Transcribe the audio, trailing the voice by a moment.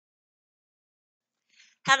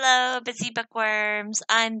Hello, busy bookworms.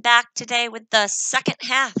 I'm back today with the second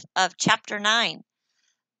half of Chapter 9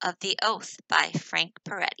 of The Oath by Frank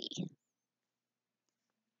Peretti.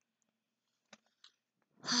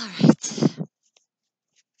 All right.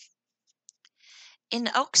 In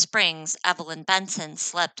Oak Springs, Evelyn Benson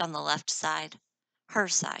slept on the left side, her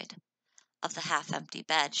side, of the half-empty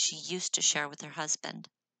bed she used to share with her husband.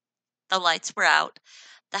 The lights were out.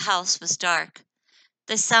 The house was dark.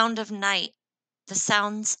 The sounds of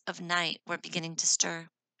night were beginning to stir.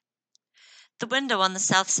 The window on the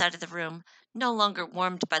south side of the room, no longer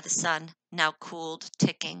warmed by the sun, now cooled,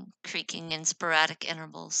 ticking, creaking in sporadic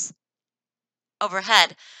intervals.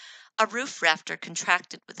 Overhead, a roof rafter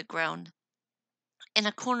contracted with a groan. In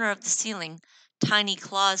a corner of the ceiling, tiny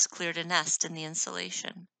claws cleared a nest in the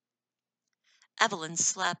insulation. Evelyn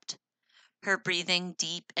slept, her breathing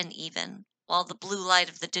deep and even, while the blue light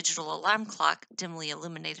of the digital alarm clock dimly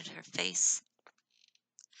illuminated her face.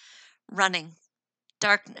 Running,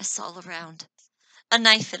 darkness all around. A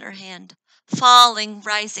knife in her hand, falling,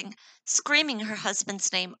 rising, screaming her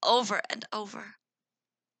husband's name over and over.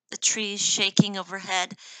 The trees shaking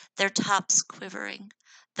overhead, their tops quivering,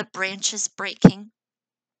 the branches breaking.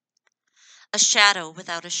 A shadow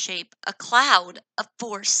without a shape, a cloud, a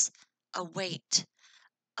force, a weight,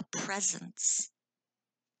 a presence.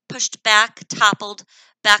 Pushed back, toppled,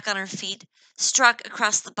 back on her feet, struck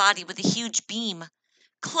across the body with a huge beam.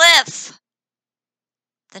 Cliff!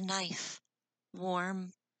 The knife,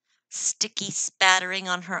 warm, sticky spattering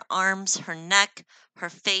on her arms, her neck, her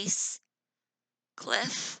face.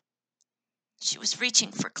 Cliff. She was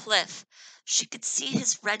reaching for Cliff. She could see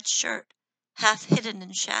his red shirt, half hidden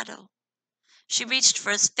in shadow. She reached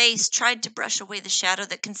for his face, tried to brush away the shadow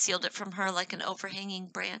that concealed it from her like an overhanging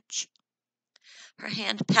branch. Her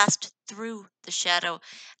hand passed through the shadow,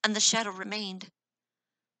 and the shadow remained.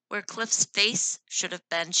 Where Cliff's face should have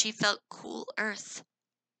been, she felt cool earth.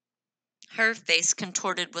 Her face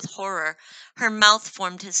contorted with horror. Her mouth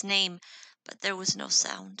formed his name, but there was no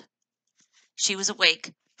sound. She was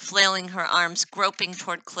awake, flailing her arms, groping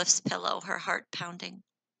toward Cliff's pillow, her heart pounding.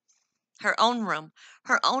 Her own room,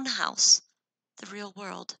 her own house, the real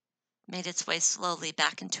world, made its way slowly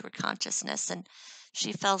back into her consciousness, and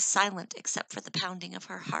she fell silent except for the pounding of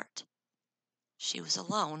her heart. She was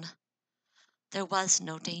alone. There was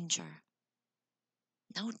no danger.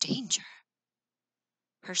 No danger.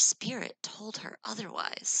 Her spirit told her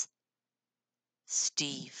otherwise.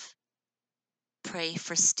 Steve. Pray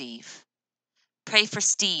for Steve. Pray for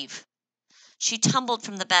Steve. She tumbled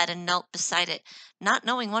from the bed and knelt beside it, not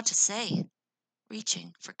knowing what to say,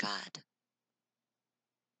 reaching for God.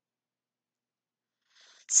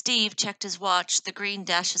 Steve checked his watch, the green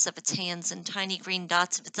dashes of its hands and tiny green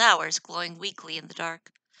dots of its hours glowing weakly in the dark.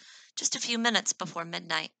 Just a few minutes before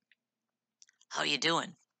midnight. How you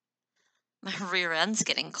doing? My rear end's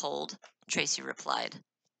getting cold, Tracy replied.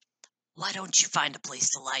 Why don't you find a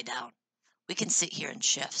place to lie down? We can sit here in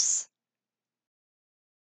shifts.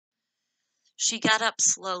 She got up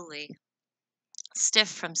slowly, stiff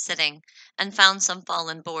from sitting, and found some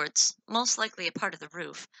fallen boards, most likely a part of the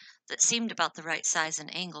roof, that seemed about the right size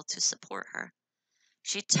and angle to support her.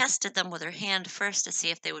 She tested them with her hand first to see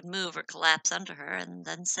if they would move or collapse under her, and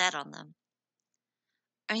then sat on them.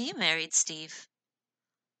 Are you married, Steve?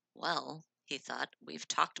 Well, he thought, we've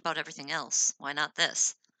talked about everything else. Why not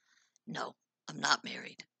this? No, I'm not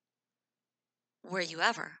married. Were you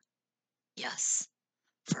ever? Yes,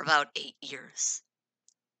 for about 8 years.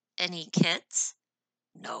 Any kids?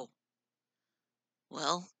 No.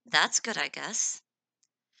 Well, that's good, I guess.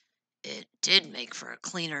 It did make for a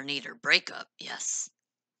cleaner, neater breakup, yes.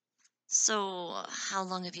 So, how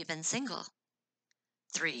long have you been single?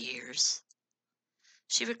 3 years.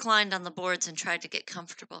 She reclined on the boards and tried to get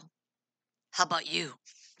comfortable. How about you?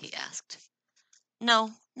 He asked. No,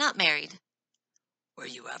 not married. Were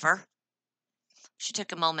you ever? She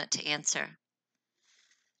took a moment to answer.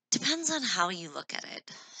 Depends on how you look at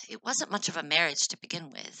it. It wasn't much of a marriage to begin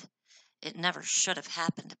with. It never should have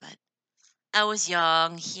happened, but I was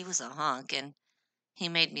young, he was a hunk, and he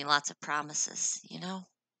made me lots of promises, you know?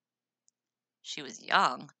 She was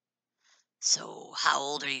young. So how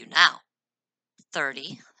old are you now?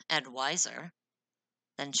 30, and wiser.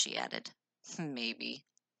 Then she added, maybe.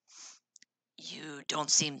 You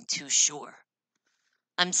don't seem too sure.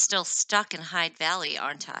 I'm still stuck in Hyde Valley,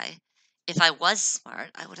 aren't I? If I was smart,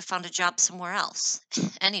 I would have found a job somewhere else,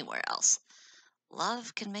 anywhere else.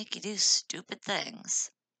 Love can make you do stupid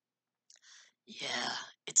things. Yeah,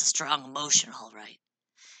 it's a strong emotion, all right.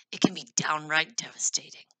 It can be downright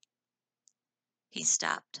devastating. He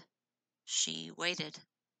stopped. She waited.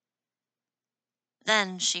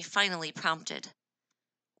 Then she finally prompted.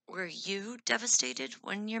 Were you devastated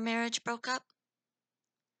when your marriage broke up?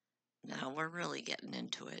 Now we're really getting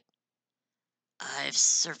into it. I've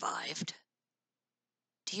survived.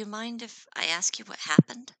 Do you mind if I ask you what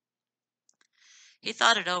happened? He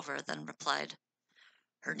thought it over, then replied,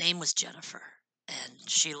 Her name was Jennifer, and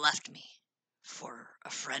she left me for a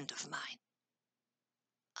friend of mine.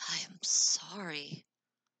 I am sorry.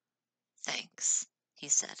 Thanks, he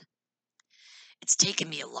said. It's taken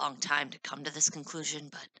me a long time to come to this conclusion,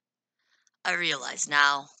 but I realize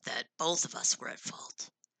now that both of us were at fault.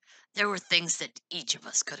 There were things that each of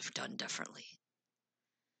us could have done differently.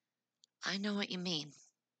 I know what you mean,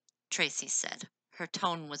 Tracy said. Her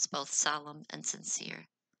tone was both solemn and sincere.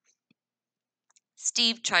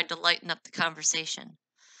 Steve tried to lighten up the conversation.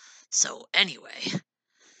 So, anyway,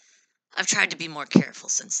 I've tried to be more careful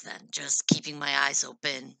since then, just keeping my eyes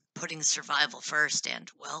open, putting survival first, and,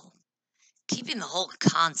 well, keeping the whole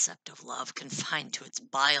concept of love confined to its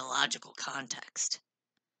biological context.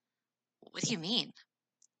 What do you mean?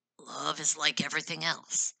 Love is like everything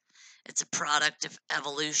else. It's a product of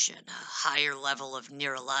evolution, a higher level of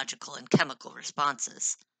neurological and chemical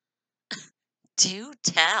responses. Do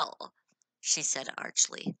tell, she said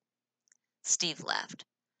archly. Steve laughed.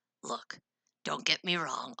 Look, don't get me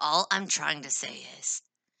wrong. All I'm trying to say is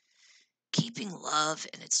keeping love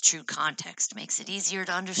in its true context makes it easier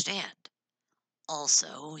to understand.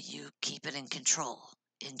 Also, you keep it in control,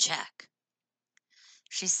 in check.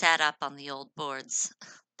 She sat up on the old boards.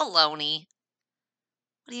 Baloney.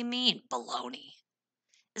 What do you mean, baloney?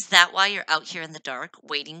 Is that why you're out here in the dark,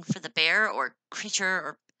 waiting for the bear or creature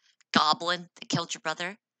or goblin that killed your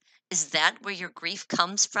brother? Is that where your grief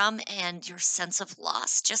comes from and your sense of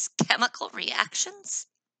loss? Just chemical reactions?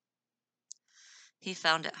 He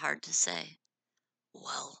found it hard to say.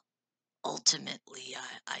 Well, ultimately,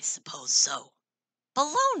 I suppose so.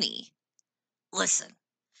 Baloney! Listen,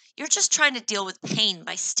 you're just trying to deal with pain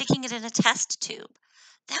by sticking it in a test tube.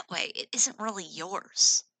 That way, it isn't really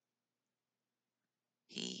yours.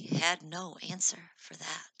 He had no answer for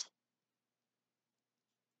that.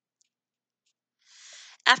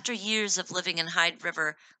 After years of living in Hyde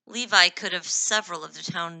River, Levi could have several of the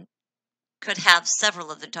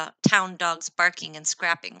town dogs barking and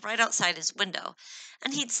scrapping right outside his window,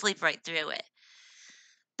 and he'd sleep right through it.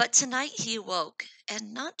 But tonight he awoke,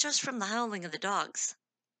 and not just from the howling of the dogs.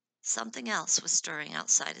 Something else was stirring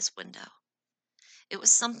outside his window. It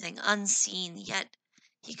was something unseen, yet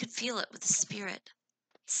he could feel it with his spirit,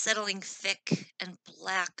 settling thick and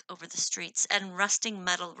black over the streets and rusting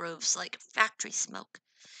metal roofs like factory smoke,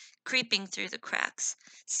 creeping through the cracks,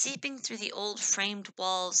 seeping through the old framed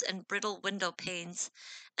walls and brittle window panes,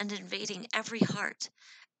 and invading every heart,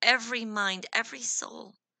 every mind, every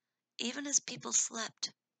soul, even as people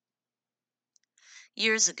slept.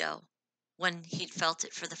 Years ago, when he'd felt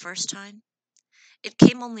it for the first time, it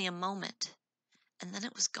came only a moment, and then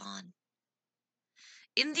it was gone.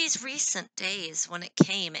 In these recent days, when it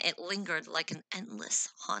came, it lingered like an endless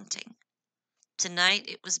haunting. Tonight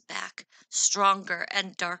it was back, stronger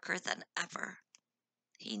and darker than ever.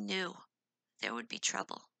 He knew there would be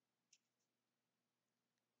trouble.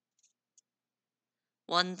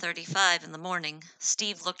 1:35 in the morning,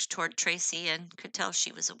 Steve looked toward Tracy and could tell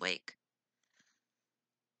she was awake.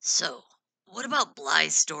 So, what about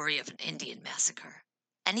Bly's story of an Indian massacre?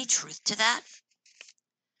 Any truth to that?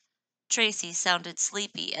 Tracy sounded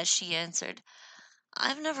sleepy as she answered,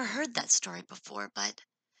 I've never heard that story before, but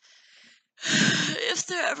if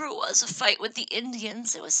there ever was a fight with the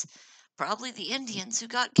Indians, it was probably the Indians who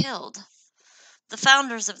got killed. The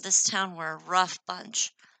founders of this town were a rough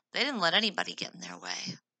bunch. They didn't let anybody get in their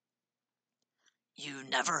way. You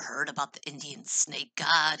never heard about the Indian snake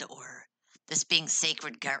god or this being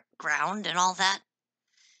sacred ground and all that?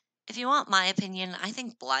 If you want my opinion, I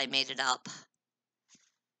think Bly made it up.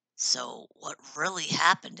 So, what really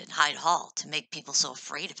happened in Hyde Hall to make people so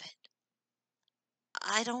afraid of it?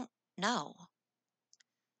 I don't know.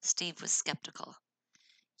 Steve was skeptical.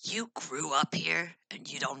 You grew up here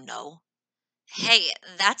and you don't know? Hey,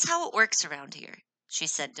 that's how it works around here, she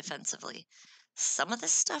said defensively. Some of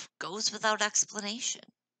this stuff goes without explanation.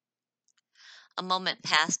 A moment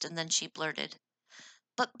passed and then she blurted,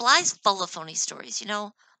 But Bly's full of phony stories,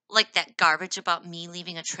 like that garbage about me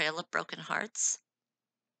leaving a trail of broken hearts.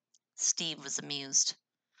 Steve was amused.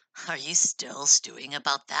 Are you still stewing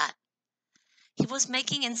about that? He was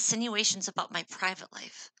making insinuations about my private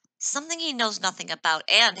life, something he knows nothing about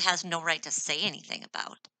and has no right to say anything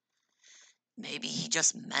about. Maybe he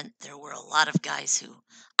just meant there were a lot of guys who...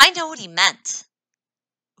 I know what he meant.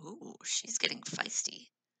 Ooh, she's getting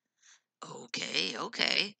feisty.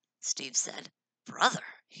 Okay, Steve said. Brother,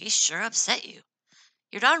 he sure upset you.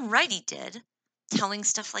 You're darn right he did. Telling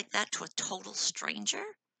stuff like that to a total stranger?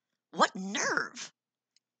 What nerve!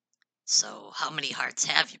 So, how many hearts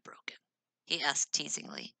have you broken? He asked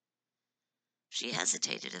teasingly. She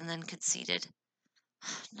hesitated and then conceded,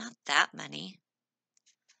 Not that many.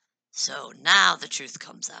 So now the truth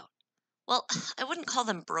comes out. Well, I wouldn't call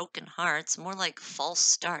them broken hearts, more like false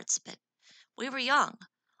starts, but we were young.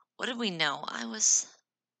 What did we know?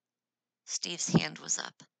 Steve's hand was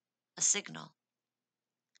up. A signal.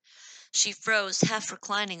 She froze, half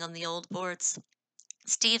reclining on the old boards.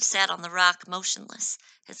 Steve sat on the rock, motionless,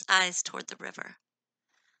 his eyes toward the river.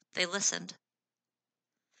 They listened.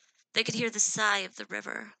 They could hear the sigh of the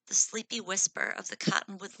river, the sleepy whisper of the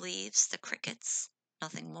cottonwood leaves, the crickets,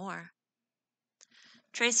 nothing more.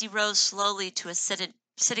 Tracy rose slowly to a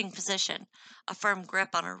sitting position, a firm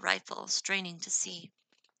grip on her rifle, straining to see.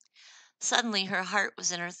 Suddenly her heart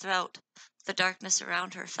was in her throat. The darkness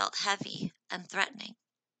around her felt heavy and threatening.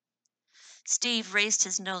 Steve raised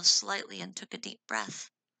his nose slightly and took a deep breath.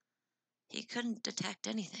 He couldn't detect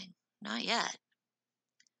anything, not yet.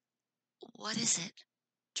 What is it?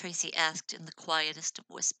 Tracy asked in the quietest of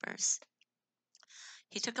whispers.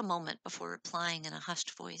 He took a moment before replying in a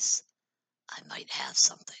hushed voice. I might have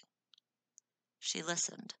something. She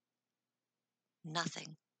listened.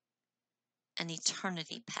 Nothing. An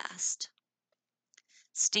eternity passed.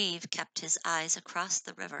 Steve kept his eyes across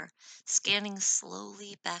the river, scanning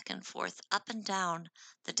slowly back and forth, up and down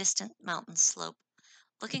the distant mountain slope,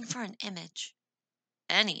 looking for an image,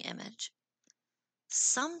 any image.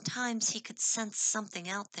 Sometimes he could sense something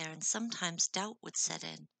out there, and sometimes doubt would set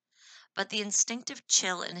in. But the instinctive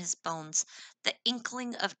chill in his bones, the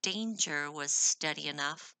inkling of danger, was steady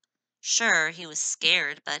enough. Sure, he was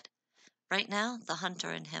scared, but right now the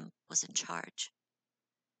hunter in him was in charge.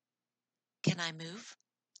 Can I move?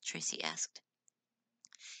 Tracy asked.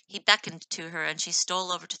 He beckoned to her, and she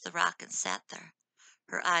stole over to the rock and sat there,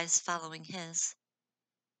 her eyes following his.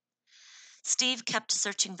 Steve kept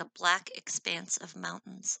searching the black expanse of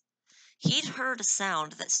mountains. He'd heard a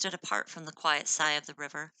sound that stood apart from the quiet sigh of the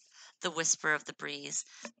river, the whisper of the breeze,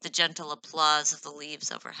 the gentle applause of the leaves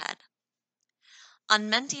overhead. On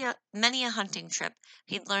many a hunting trip,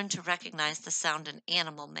 he'd learned to recognize the sound an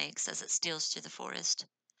animal makes as it steals through the forest.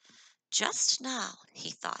 Just now, he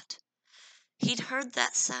thought, he'd heard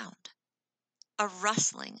that sound. A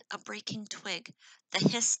rustling, a breaking twig, the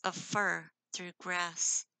hiss of fur through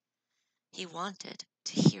grass. He wanted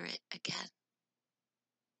to hear it again.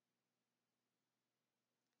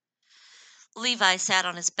 Levi sat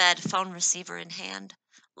on his bed, phone receiver in hand,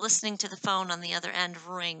 listening to the phone on the other end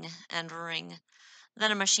ring and ring.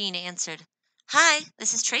 Then a machine answered. Hi,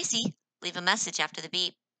 this is Tracy. Leave a message after the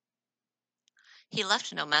beep. He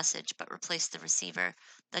left no message, but replaced the receiver,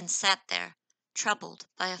 then sat there, troubled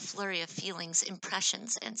by a flurry of feelings,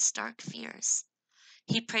 impressions, and stark fears.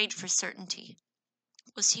 He prayed for certainty.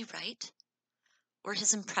 Was he right? Were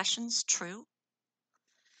his impressions true?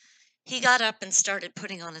 He got up and started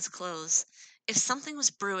putting on his clothes. If something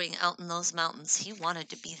was brewing out in those mountains, he wanted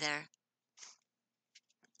to be there.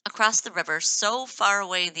 Across the river, so far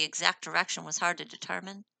away the exact direction was hard to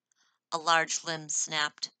determine, a large limb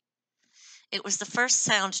snapped. It was the first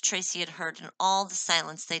sound Tracy had heard in all the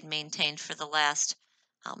silence they'd maintained for the last,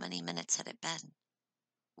 how many minutes had it been?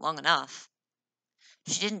 Long enough.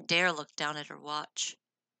 She didn't dare look down at her watch.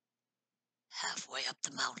 Halfway up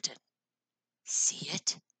the mountain. See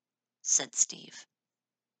it? Said Steve.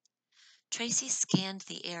 Tracy scanned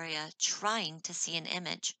the area, trying to see an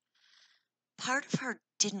image. Part of her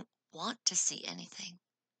didn't want to see anything.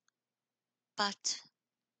 But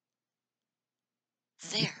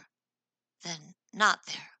there. Then not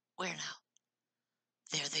there. Where now?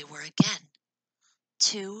 There they were again.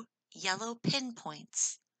 2 yellow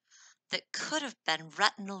pinpoints that could have been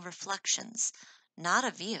retinal reflections, not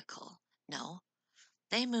a vehicle. No,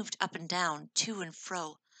 they moved up and down, to and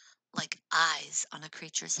fro, like eyes on a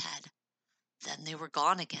creature's head. Then they were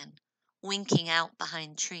gone again, winking out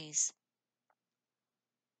behind trees.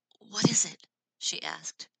 What is it? She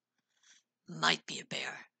asked. Might be a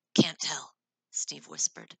bear. Can't tell, Steve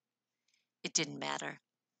whispered. It didn't matter.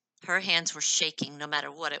 Her hands were shaking no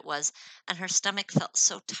matter what it was, and her stomach felt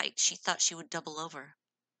so tight she thought she would double over.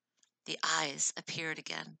 The eyes appeared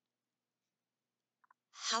again.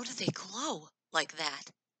 How do they glow like that?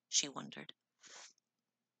 She wondered.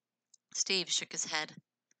 Steve shook his head.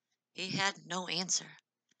 He had no answer.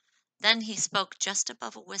 Then he spoke just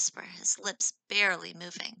above a whisper, his lips barely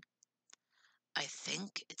moving. I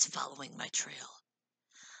think it's following my trail.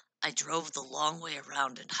 I drove the long way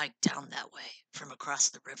around and hiked down that way from across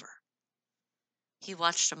the river. He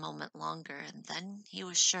watched a moment longer, and then he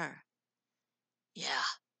was sure. Yeah,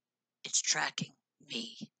 it's tracking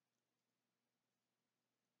me.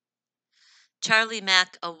 Charlie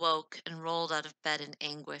Mack awoke and rolled out of bed in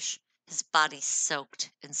anguish, his body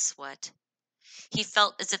soaked in sweat. He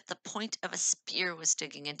felt as if the point of a spear was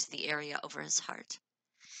digging into the area over his heart.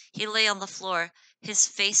 He lay on the floor, his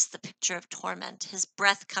face the picture of torment, his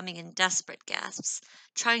breath coming in desperate gasps,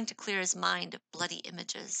 trying to clear his mind of bloody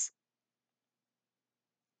images.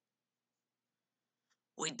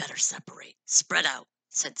 We'd better separate. Spread out,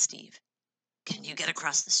 said Steve. Can you get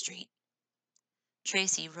across the street?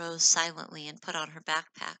 Tracy rose silently and put on her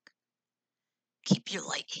backpack. Keep your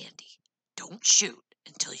light handy. Don't shoot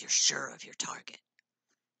until you're sure of your target.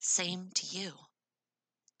 Same to you.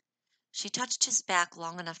 She touched his back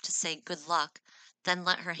long enough to say good luck, then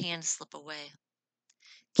let her hand slip away.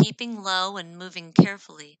 Keeping low and moving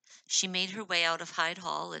carefully, she made her way out of Hyde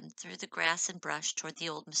Hall and through the grass and brush toward the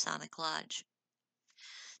old Masonic Lodge.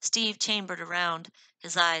 Steve chambered around,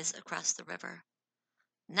 his eyes across the river.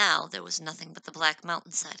 Now there was nothing but the black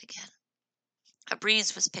mountainside again. A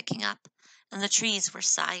breeze was picking up, and the trees were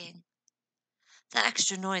sighing. The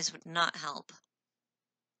extra noise would not help.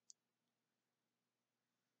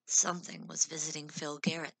 Something was visiting Phil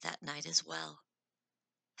Garrett that night as well.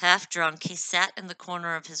 Half drunk, he sat in the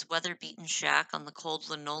corner of his weather-beaten shack on the cold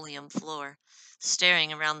linoleum floor,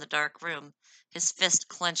 staring around the dark room, his fist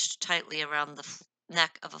clenched tightly around the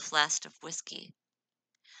neck of a flask of whiskey.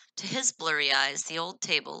 To his blurry eyes, the old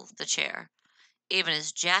table, the chair, even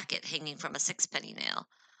his jacket hanging from a sixpenny nail,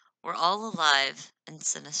 were all alive and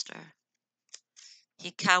sinister.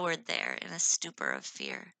 He cowered there in a stupor of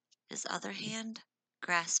fear, his other hand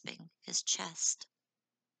grasping his chest.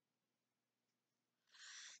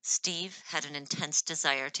 Steve had an intense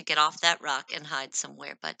desire to get off that rock and hide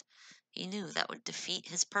somewhere, but he knew that would defeat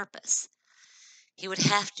his purpose. He would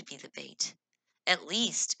have to be the bait, at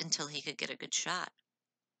least until he could get a good shot.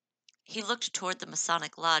 He looked toward the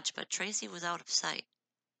Masonic Lodge, but Tracy was out of sight.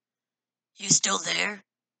 You still there?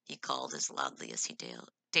 He called as loudly as he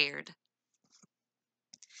dared.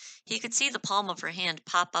 He could see the palm of her hand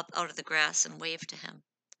pop up out of the grass and wave to him.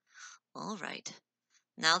 All right.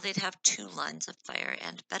 Now they'd have two lines of fire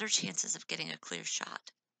and better chances of getting a clear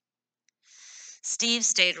shot. Steve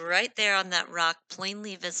stayed right there on that rock,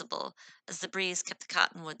 plainly visible, as the breeze kept the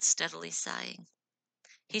cottonwoods steadily sighing.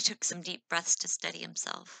 He took some deep breaths to steady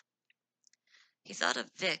himself. He thought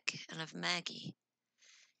of Vic and of Maggie.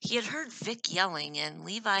 He had heard Vic yelling, and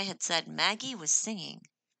Levi had said Maggie was singing.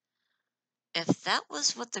 If that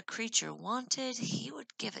was what the creature wanted, he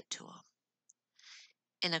would give it to him.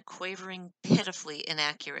 In a quavering, pitifully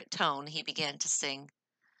inaccurate tone, he began to sing,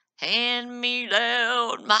 Hand me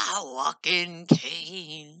down my walking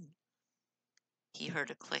cane. He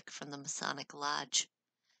heard a click from the Masonic Lodge.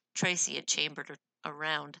 Tracy had chambered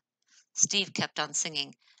around. Steve kept on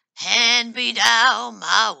singing, Hand me down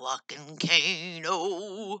my walking cane,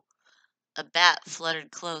 oh. A bat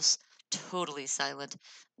fluttered close, totally silent,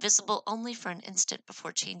 visible only for an instant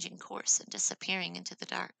before changing course and disappearing into the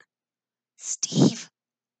dark. Steve,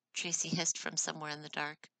 Tracy hissed from somewhere in the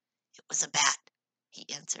dark. It was a bat, he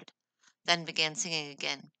answered, then began singing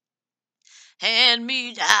again. Hand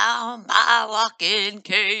me down my walking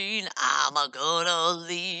cane, I'm a-gonna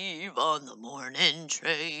leave on the morning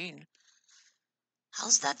train.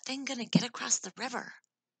 How's that thing gonna get across the river?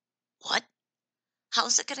 What?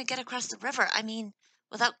 How's it gonna get across the river? I mean,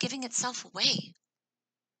 without giving itself away?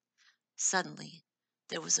 Suddenly,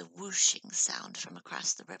 there was a whooshing sound from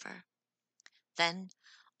across the river. Then,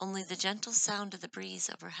 only the gentle sound of the breeze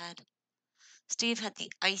overhead. Steve had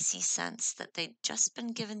the icy sense that they'd just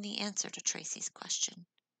been given the answer to Tracy's question.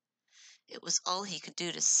 It was all he could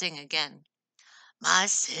do to sing again. My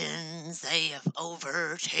sins, they have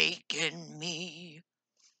overtaken me.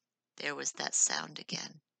 There was that sound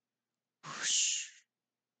again. Whoosh,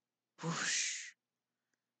 whoosh.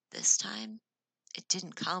 This time, it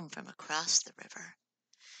didn't come from across the river.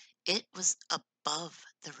 It was above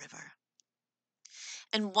the river.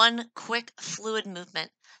 In one quick, fluid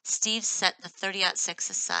movement, Steve set the .30-06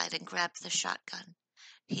 aside and grabbed the shotgun.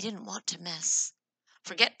 He didn't want to miss.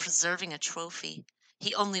 Forget preserving a trophy.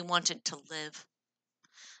 He only wanted to live.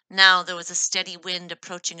 Now there was a steady wind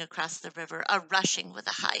approaching across the river, a rushing with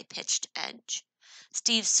a high-pitched edge.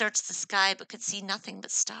 Steve searched the sky but could see nothing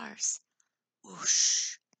but stars.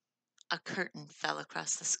 Whoosh! A curtain fell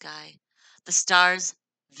across the sky. The stars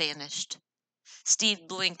vanished. Steve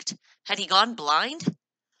blinked. Had he gone blind?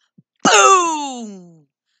 Boom!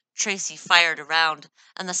 Tracy fired around,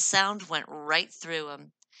 and the sound went right through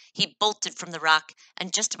him. He bolted from the rock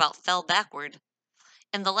and just about fell backward.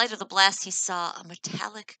 In the light of the blast, he saw a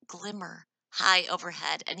metallic glimmer high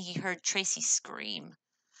overhead, and he heard Tracy scream.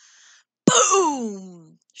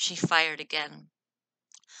 Boom! She fired again.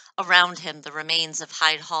 Around him, the remains of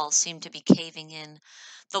Hyde Hall seemed to be caving in.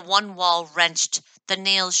 The one wall wrenched, the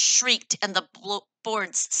nails shrieked, and the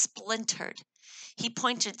boards splintered. He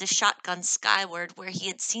pointed the shotgun skyward where he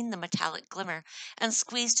had seen the metallic glimmer and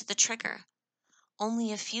squeezed the trigger.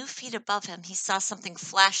 Only a few feet above him, he saw something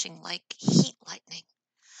flashing like heat lightning.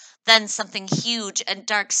 Then something huge and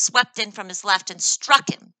dark swept in from his left and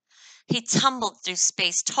struck him. He tumbled through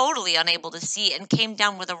space, totally unable to see, and came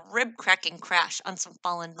down with a rib-cracking crash on some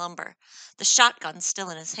fallen lumber, the shotgun still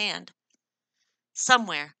in his hand.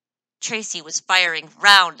 Somewhere, Tracy was firing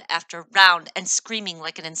round after round and screaming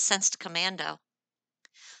like an incensed commando.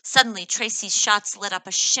 Suddenly, Tracy's shots lit up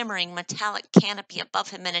a shimmering metallic canopy above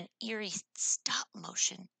him in an eerie stop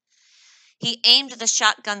motion. He aimed the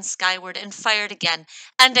shotgun skyward and fired again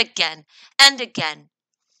and again and again.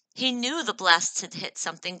 He knew the blasts had hit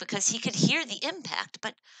something because he could hear the impact,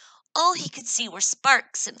 but all he could see were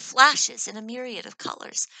sparks and flashes in a myriad of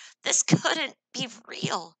colors. This couldn't be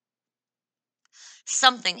real.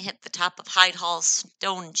 Something hit the top of Hyde Hall's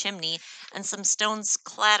stone chimney, and some stones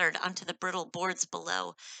clattered onto the brittle boards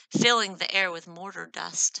below, filling the air with mortar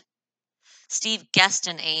dust. Steve guessed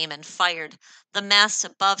an aim and fired. The mass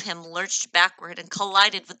above him lurched backward and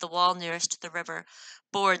collided with the wall nearest to the river.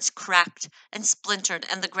 Boards cracked and splintered,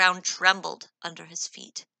 and the ground trembled under his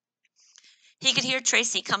feet. He could hear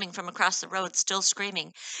Tracy coming from across the road, still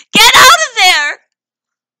screaming, "Get out of there!"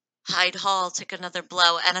 Hyde Hall took another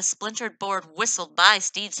blow, and a splintered board whistled by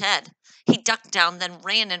Steve's head. He ducked down, then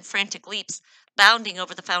ran in frantic leaps, bounding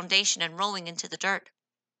over the foundation and rolling into the dirt.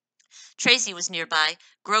 Tracy was nearby,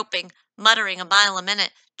 groping, muttering a mile a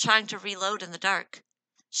minute, trying to reload in the dark.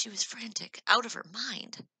 She was frantic, out of her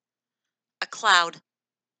mind. A cloud,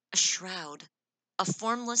 a shroud, a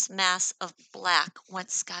formless mass of black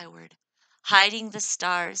went skyward, hiding the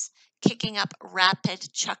stars, kicking up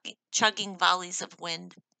rapid, chugging volleys of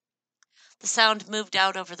wind. The sound moved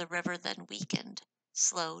out over the river, then weakened,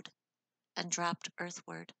 slowed, and dropped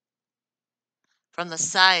earthward. From the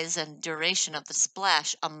size and duration of the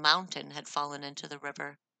splash, a mountain had fallen into the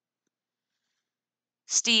river.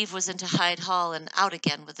 Steve was into Hyde Hall and out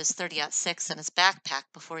again with his .30-06 and his backpack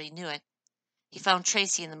before he knew it. He found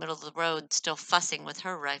Tracy in the middle of the road, still fussing with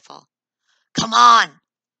her rifle. "Come on!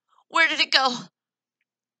 Where did it go?"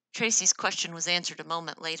 Tracy's question was answered a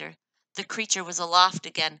moment later. The creature was aloft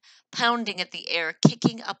again, pounding at the air,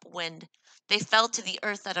 kicking up wind. They fell to the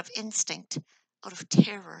earth out of instinct, out of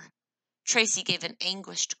terror. Tracy gave an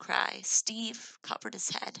anguished cry. Steve covered his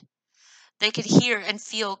head. They could hear and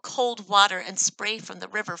feel cold water and spray from the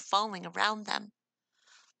river falling around them.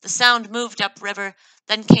 The sound moved upriver,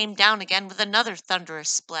 then came down again with another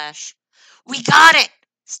thunderous splash. "We got it!"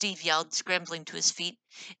 Steve yelled, scrambling to his feet.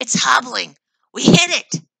 "It's hobbling! We hit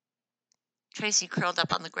it!" Tracy curled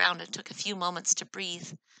up on the ground and took a few moments to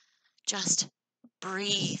breathe. Just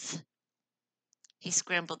breathe. He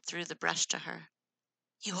scrambled through the brush to her.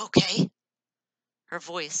 "You okay?" Her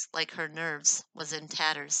voice, like her nerves, was in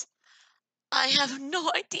tatters. "I have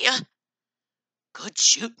no idea." "Good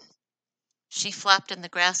shooting." She flapped in the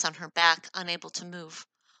grass on her back, unable to move.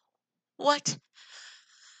 "What?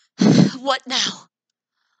 What now?"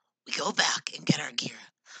 "We go back and get our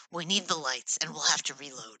gear. We need the lights, and we'll have to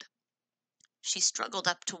reload." She struggled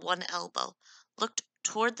up to one elbow, looked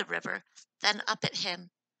toward the river, then up at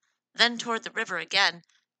him, then toward the river again,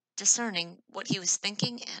 discerning what he was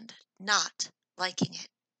thinking and not liking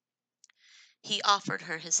it. He offered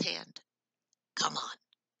her his hand. "Come on.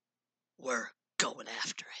 We're going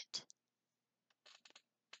after it."